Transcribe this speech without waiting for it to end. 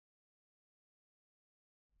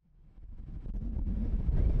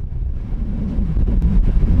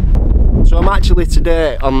I'm actually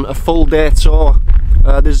today on a full day tour.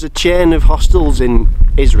 There's a chain of hostels in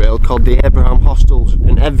Israel called the Abraham Hostels,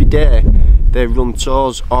 and every day they run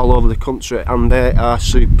tours all over the country and they are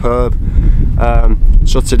superb.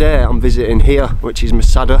 So today I'm visiting here, which is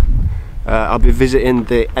Masada. I'll be visiting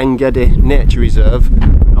the Negev Nature Reserve,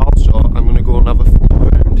 and also I'm going to go and have a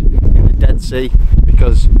float around in the Dead Sea,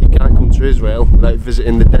 because you can't come to Israel without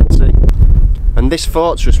visiting the Dead Sea. And this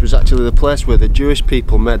fortress was actually the place where the Jewish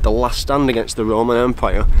people made the last stand against the Roman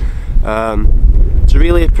Empire. To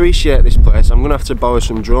really appreciate this place, I'm going to have to borrow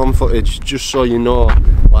some drone footage, just so you know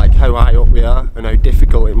like how high up we are and how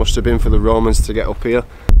difficult it must have been for the Romans to get up here.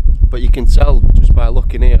 But you can tell just by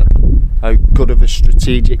looking here how good of a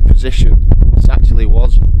strategic position this actually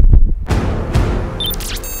was.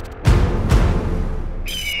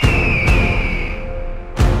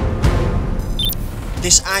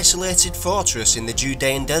 This isolated fortress in the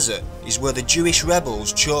Judean desert is where the Jewish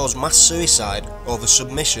rebels chose mass suicide over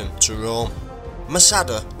submission to Rome.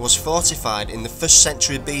 Masada was fortified in the 1st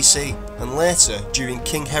century BC, and later, during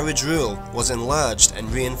King Herod's rule, was enlarged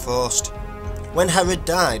and reinforced. When Herod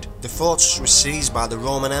died, the fortress was seized by the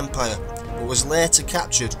Roman Empire, but was later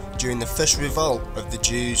captured during the first revolt of the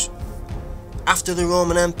Jews. After the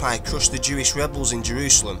Roman Empire crushed the Jewish rebels in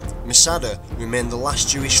Jerusalem, Masada remained the last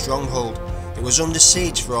Jewish stronghold. It was under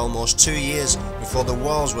siege for almost 2 years before the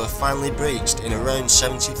walls were finally breached in around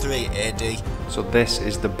 73 AD. So this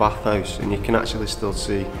is the bathhouse, and you can actually still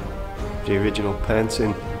see the original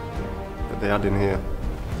painting that they had in here.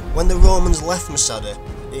 When the Romans left Masada,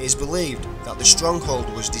 it is believed that the stronghold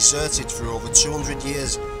was deserted for over 200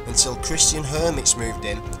 years until Christian hermits moved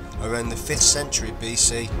in around the 5th century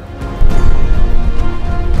BC.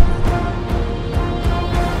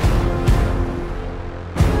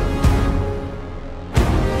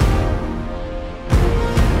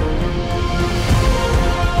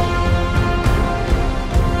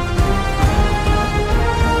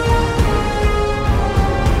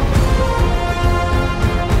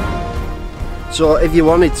 So if you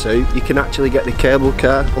wanted to, you can actually get the cable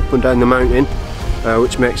car up and down the mountain,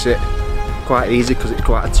 which makes it quite easy because it's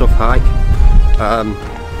quite a tough hike.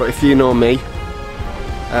 But if you know me,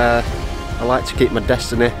 I like to keep my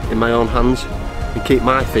destiny in my own hands and keep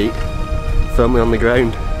my feet firmly on the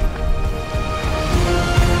ground.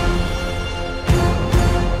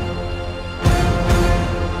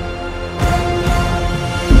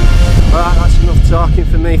 Alright, that's enough talking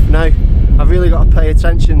for me for now. I've really got to pay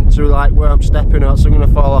attention to like where I'm stepping, or else I'm going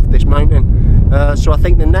to fall off this mountain. So I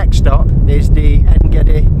think the next stop is the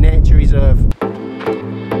Negev Nature Reserve.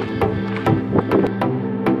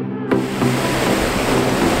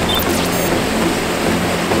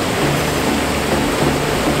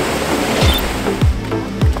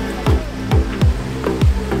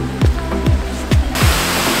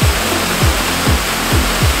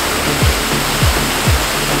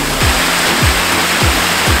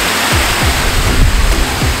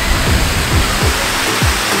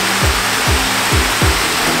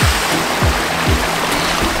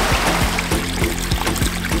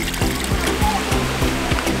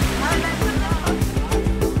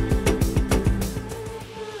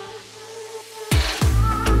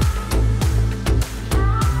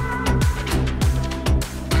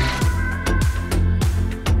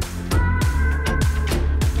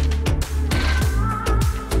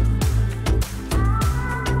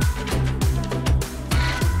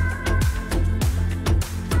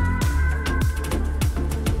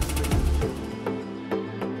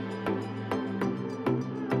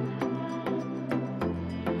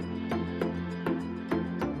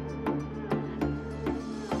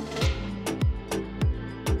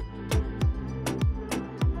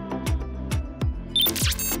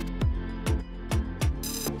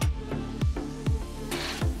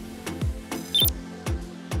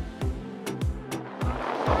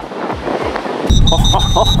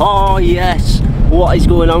 Oh yes, what is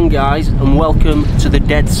going on guys, and welcome to the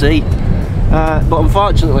Dead Sea. But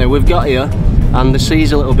unfortunately we've got here and the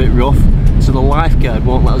sea's a little bit rough, so the lifeguard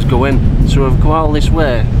won't let us go in. So we've come all this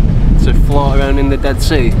way to float around in the Dead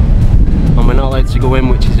Sea, and we're not allowed to go in,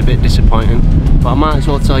 which is a bit disappointing. But I might as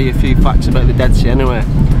well tell you a few facts about the Dead Sea anyway.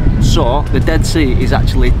 So the Dead Sea is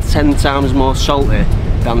actually 10 times more salty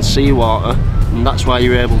than seawater, and that's why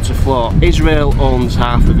you're able to float. Israel owns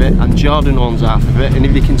half of it and Jordan owns half of it, and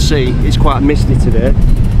if you can see, it's quite misty today.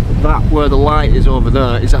 That where the light is over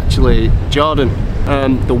there is actually Jordan.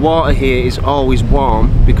 The water here is always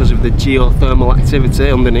warm because of the geothermal activity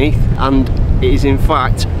underneath, and it is in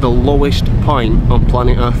fact the lowest point on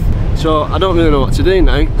planet Earth. So I don't really know what to do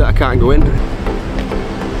now that I can't go in.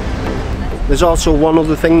 There's also one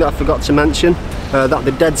other thing that I forgot to mention. that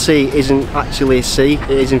the Dead Sea isn't actually a sea,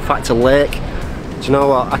 it is in fact a lake. Do you know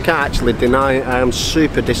what, I can't actually deny it. I am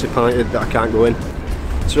super disappointed that I can't go in.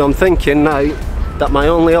 So I'm thinking now that my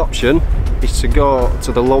only option is to go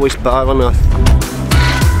to the lowest bar on earth.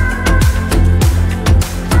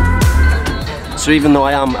 So even though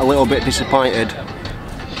I am a little bit disappointed,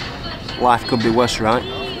 life could be worse, right?